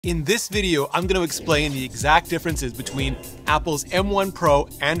In this video, I'm going to explain the exact differences between Apple's M1 Pro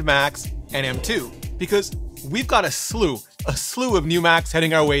and Macs and M2, because we've got a slew of new Macs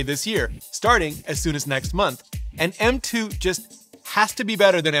heading our way this year, starting as soon as next month. And M2 just has to be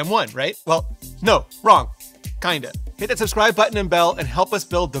better than M1, right? Well, no, wrong. Kinda. Hit that subscribe button and bell and help us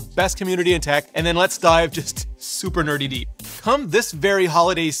build the best community in tech, and then let's dive just super nerdy deep. Come this very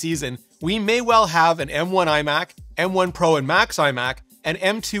holiday season, we may well have an M1 iMac, M1 Pro and Max iMac, and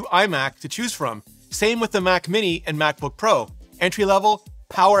M2 iMac to choose from. Same with the Mac Mini and MacBook Pro, entry-level,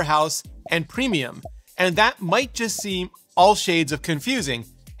 powerhouse, and premium. And that might just seem all shades of confusing,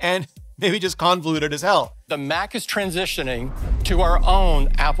 and maybe just convoluted as hell. The Mac is transitioning to our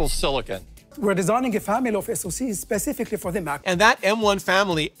own Apple Silicon. We're designing a family of SoCs specifically for the Mac. And that M1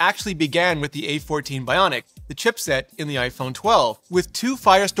 family actually began with the A14 Bionic, the chipset in the iPhone 12, with 2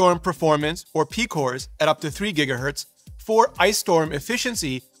 Firestorm Performance, or P cores, at up to 3 GHz, 4 Ice Storm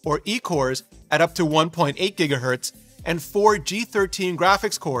Efficiency, or E cores, at up to 1.8 GHz, and 4 G13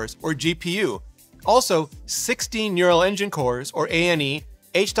 graphics cores, or GPU. Also, 16 Neural Engine cores, or ANE,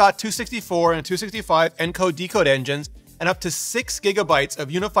 H.264 and 265 encode-decode engines, and up to 6 GB of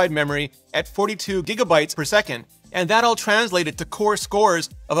unified memory at 42 GB per second. And that all translated to core scores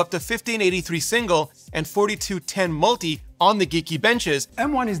of up to 1583 single and 4210 multi on the geeky benches.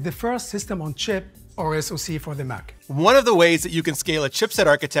 M1 is the first system on chip or SoC for the Mac. One of the ways that you can scale a chipset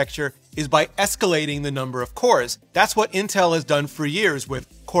architecture is by escalating the number of cores. That's what Intel has done for years with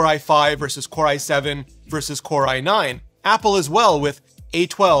Core i5 versus Core i7 versus Core i9. Apple as well with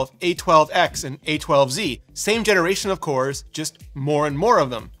A12, A12X, and A12Z. Same generation of cores, just more and more of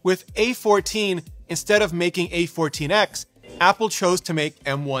them. With A14, instead of making A14X, Apple chose to make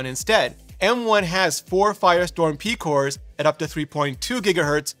M1 instead. M1 has 4 Firestorm P cores at up to 3.2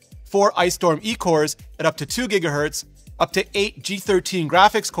 GHz, 4 Ice Storm E cores at up to 2 GHz, up to 8 G13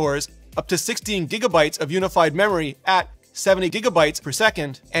 graphics cores, up to 16 GB of unified memory at 70 GB per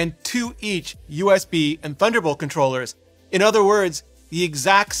second, and 2 each USB and Thunderbolt controllers. In other words, the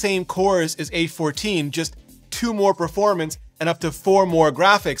exact same cores as A14, just 2 more performance and up to 4 more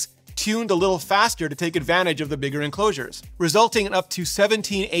graphics, tuned a little faster to take advantage of the bigger enclosures, resulting in up to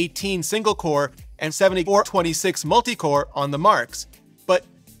 1718 single-core and 7426 multi-core on the marks. But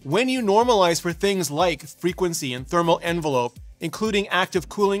when you normalize for things like frequency and thermal envelope, including active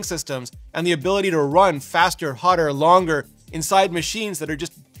cooling systems and the ability to run faster, hotter, longer inside machines that are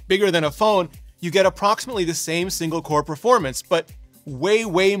just bigger than a phone, you get approximately the same single-core performance, but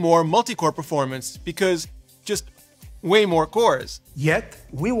way more multi-core performance because just way more cores. Yet,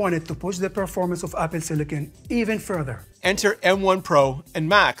 we wanted to push the performance of Apple Silicon even further. Enter M1 Pro and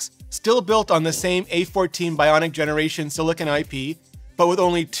Max, still built on the same A14 Bionic generation silicon IP, but with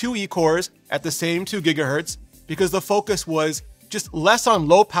only 2 E cores at the same 2 GHz, because the focus was just less on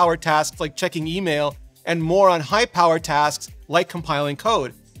low power tasks like checking email and more on high power tasks like compiling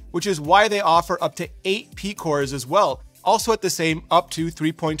code, which is why they offer up to 8 P cores as well, also at the same up to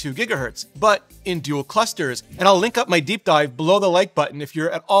 3.2 GHz, but in dual clusters. And I'll link up my deep dive below the like button if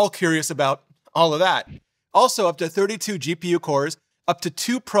you're at all curious about all of that. Also up to 32 GPU cores, up to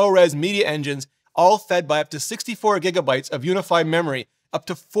 2 ProRes media engines, all fed by up to 64 GB of unified memory, up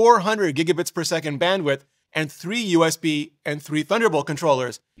to 400 gigabits per second bandwidth, and 3 USB and 3 Thunderbolt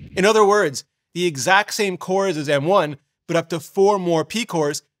controllers. In other words, the exact same cores as M1, but up to 4 more P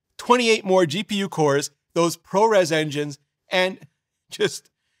cores, 28 more GPU cores, those ProRes engines, and just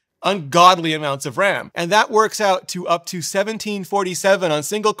ungodly amounts of RAM. And that works out to up to 1747 on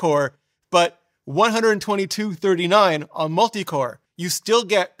single core, but 12239 on multi-core. You still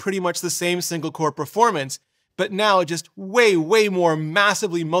get pretty much the same single core performance, but now just way more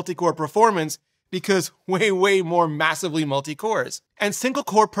massively multi-core performance because way more massively multi-cores. And single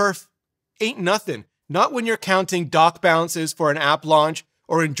core perf ain't nothing. Not when you're counting dock bounces for an app launch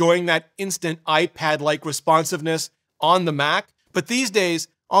or enjoying that instant iPad-like responsiveness on the Mac. But these days,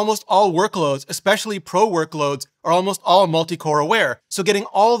 almost all workloads, especially pro workloads, are almost all multi-core aware. So getting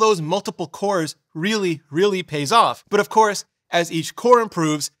all those multiple cores really pays off. But of course, as each core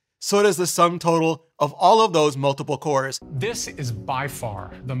improves, so does the sum total of all of those multiple cores. This is by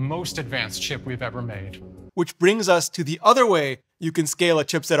far the most advanced chip we've ever made. Which brings us to the other way you can scale a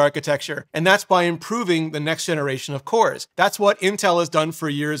chipset architecture, and that's by improving the next generation of cores. That's what Intel has done for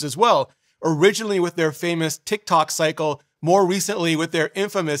years as well, originally with their famous tick-tock cycle, more recently with their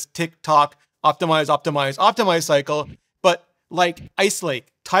infamous tick-tock optimize cycle, but like Ice Lake,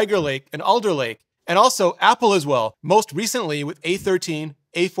 Tiger Lake, and Alder Lake, and also Apple as well, most recently with A13,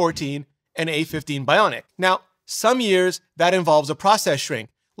 A14, and A15 Bionic. Now, some years that involves a process shrink,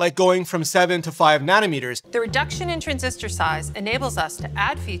 like going from 7 to 5 nanometers. The reduction in transistor size enables us to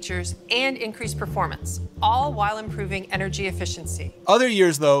add features and increase performance, all while improving energy efficiency. Other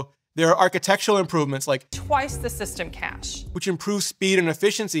years, though, there are architectural improvements like twice the system cache, which improve speed and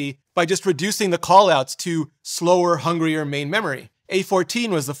efficiency by just reducing the callouts to slower, hungrier main memory.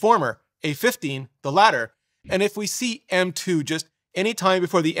 A14 was the former, A15 the latter. And if we see M2 just any time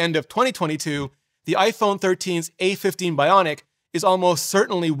before the end of 2022, the iPhone 13's A15 Bionic is almost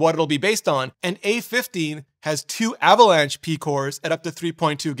certainly what it'll be based on. And A15 has 2 Avalanche P cores at up to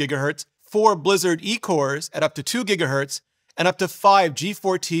 3.2 GHz, 4 Blizzard E cores at up to 2 GHz, and up to 5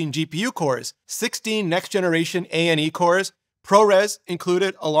 G14 GPU cores, 16 next-generation A&E cores, ProRes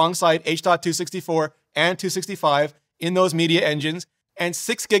included alongside H.264 and 265 in those media engines, and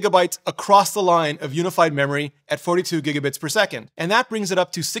 6 GB across the line of unified memory at 42 gigabits per second. And that brings it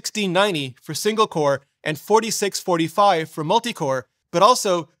up to 1690 for single core and 4645 for multi-core, but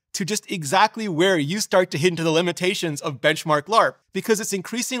also to just exactly where you start to hit into the limitations of benchmark LARP, because it's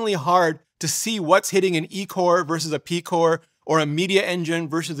increasingly hard to see what's hitting an E-core versus a P-core or a media engine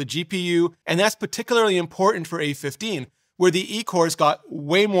versus a GPU, and that's particularly important for A15, where the E-cores got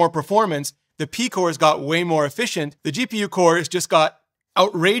way more performance, the P-cores got way more efficient, the GPU cores just got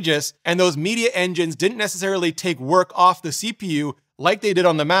outrageous, and those media engines didn't necessarily take work off the CPU like they did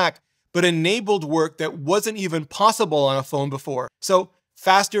on the Mac, but enabled work that wasn't even possible on a phone before. So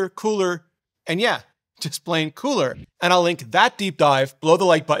faster, cooler, and yeah, just plain cooler. And I'll link that deep dive below the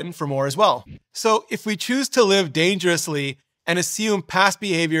like button for more as well. So if we choose to live dangerously and assume past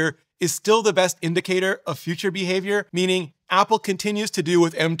behavior is still the best indicator of future behavior, meaning Apple continues to do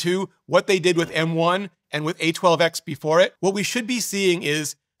with M2 what they did with M1 and with A12X before it, what we should be seeing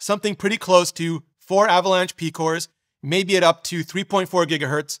is something pretty close to 4 Avalanche P cores, maybe at up to 3.4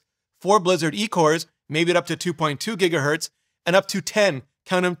 GHz, 4 Blizzard E cores, maybe at up to 2.2 GHz, and up to 10,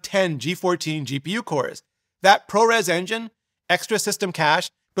 count them 10 G14 GPU cores. That ProRes engine, extra system cache,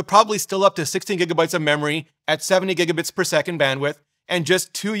 but probably still up to 16 gigabytes of memory at 70 gigabits per second bandwidth, and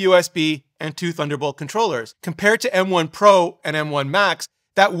just 2 USB and 2 Thunderbolt controllers. Compared to M1 Pro and M1 Max,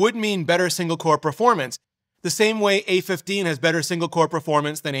 that would mean better single-core performance. The same way A15 has better single-core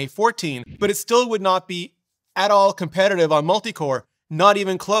performance than A14, but it still would not be at all competitive on multi-core, not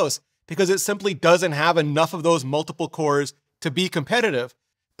even close, because it simply doesn't have enough of those multiple cores to be competitive.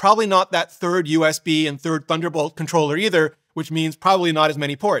 Probably not that third USB and third Thunderbolt controller either, which means probably not as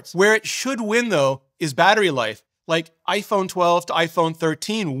many ports. Where it should win, though, is battery life. Like iPhone 12 to iPhone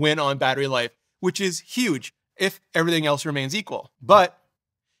 13 win on battery life, which is huge if everything else remains equal. But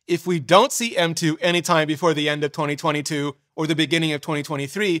if we don't see M2 anytime before the end of 2022 or the beginning of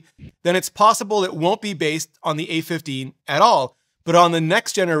 2023, then it's possible it won't be based on the A15 at all, but on the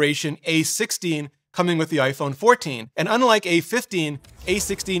next generation A16 coming with the iPhone 14. And unlike A15,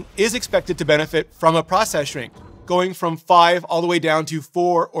 A16 is expected to benefit from a process shrink, going from 5 all the way down to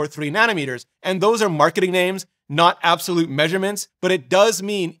 4 or 3 nanometers. And those are marketing names, not absolute measurements, but it does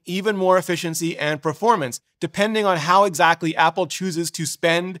mean even more efficiency and performance, depending on how exactly Apple chooses to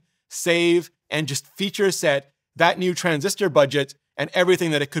spend, save, and just feature set that new transistor budget and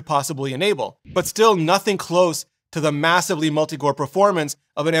everything that it could possibly enable. But still nothing close to the massively multi-core performance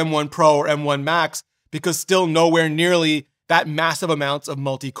of an M1 Pro or M1 Max, because still nowhere nearly that massive amounts of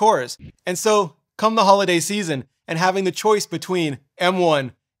multi-cores. And so come the holiday season and having the choice between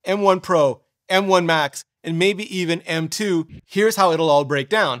M1, M1 Pro, M1 Max, and maybe even M2, here's how it'll all break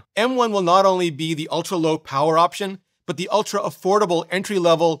down. M1 will not only be the ultra-low power option, but the ultra-affordable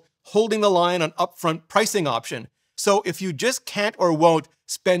entry-level, holding the line on upfront pricing option. So if you just can't or won't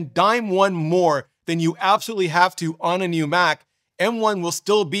spend dime one more than you absolutely have to on a new Mac, M1 will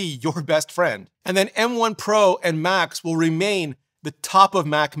still be your best friend. And then M1 Pro and Max will remain the top of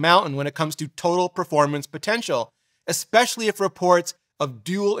Mac Mountain when it comes to total performance potential, especially if reports of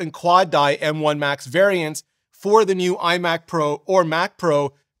dual and quad die M1 Max variants for the new iMac Pro or Mac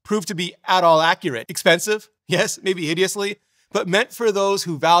Pro prove to be at all accurate. Expensive? Yes, maybe hideously, but meant for those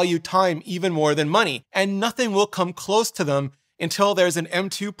who value time even more than money. And nothing will come close to them until there's an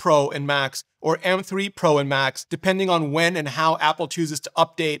M2 Pro and Max or M3 Pro and Max, depending on when and how Apple chooses to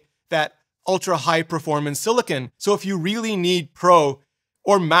update that ultra high performance silicon. So if you really need Pro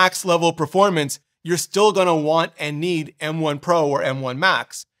or Max level performance, you're still gonna want and need M1 Pro or M1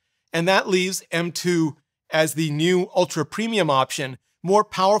 Max. And that leaves M2 as the new ultra premium option, more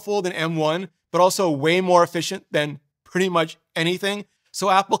powerful than M1, but also way more efficient than pretty much anything. So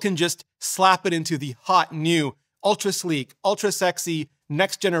Apple can just slap it into the hot new, ultra sleek, ultra sexy,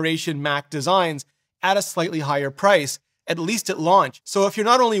 next generation Mac designs at a slightly higher price, at least at launch. So if you're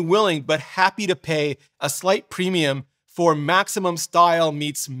not only willing, but happy to pay a slight premium for maximum style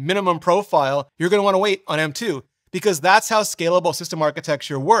meets minimum profile, you're going to want to wait on M2 because that's how scalable system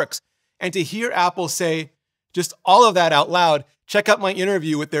architecture works. And to hear Apple say just all of that out loud, check out my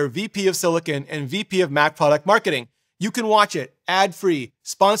interview with their VP of Silicon and VP of Mac Product Marketing. You can watch it ad-free,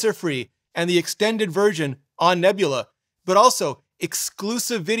 sponsor-free, and the extended version on Nebula, but also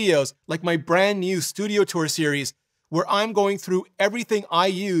exclusive videos like my brand new studio tour series where I'm going through everything I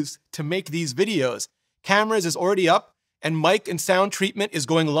use to make these videos. Cameras is already up, and mic and sound treatment is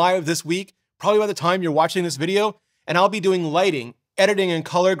going live this week, probably by the time you're watching this video, and I'll be doing lighting, editing, and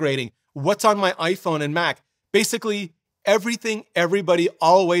color grading, what's on my iPhone and Mac. Basically, everything everybody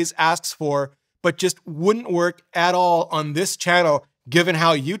always asks for, but just wouldn't work at all on this channel given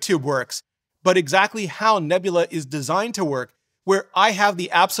how YouTube works. But exactly how Nebula is designed to work, where I have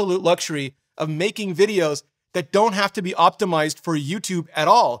the absolute luxury of making videos that don't have to be optimized for YouTube at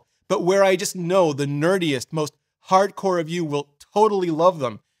all, but where I just know the nerdiest, most hardcore of you will totally love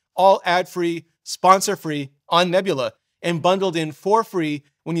them. All ad-free, sponsor-free on Nebula, and bundled in for free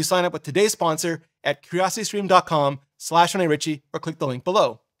when you sign up with today's sponsor at curiositystream.com/Rene Ritchie or click the link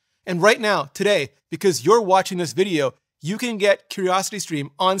below. And right now, today, because you're watching this video, you can get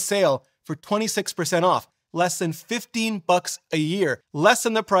CuriosityStream on sale for 26% off, less than $15 a year, less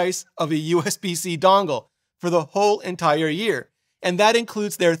than the price of a USB-C dongle for the whole entire year. And that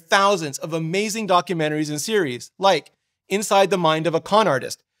includes their thousands of amazing documentaries and series, like Inside the Mind of a Con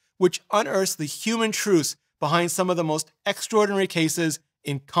Artist, which unearths the human truths behind some of the most extraordinary cases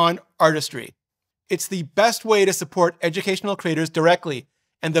in con artistry. It's the best way to support educational creators directly,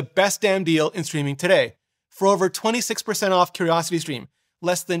 and the best damn deal in streaming today. For over 26% off CuriosityStream,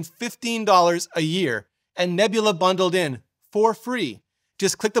 less than $15 a year, and Nebula bundled in for free.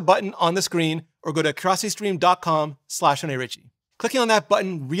 Just click the button on the screen or go to curiositystream.com/Rene Ritchie. Clicking on that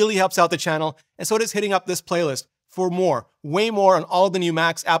button really helps out the channel, and so does hitting up this playlist for more, way more on all the new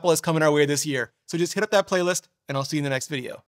Macs Apple is coming our way this year. So just hit up that playlist, and I'll see you in the next video.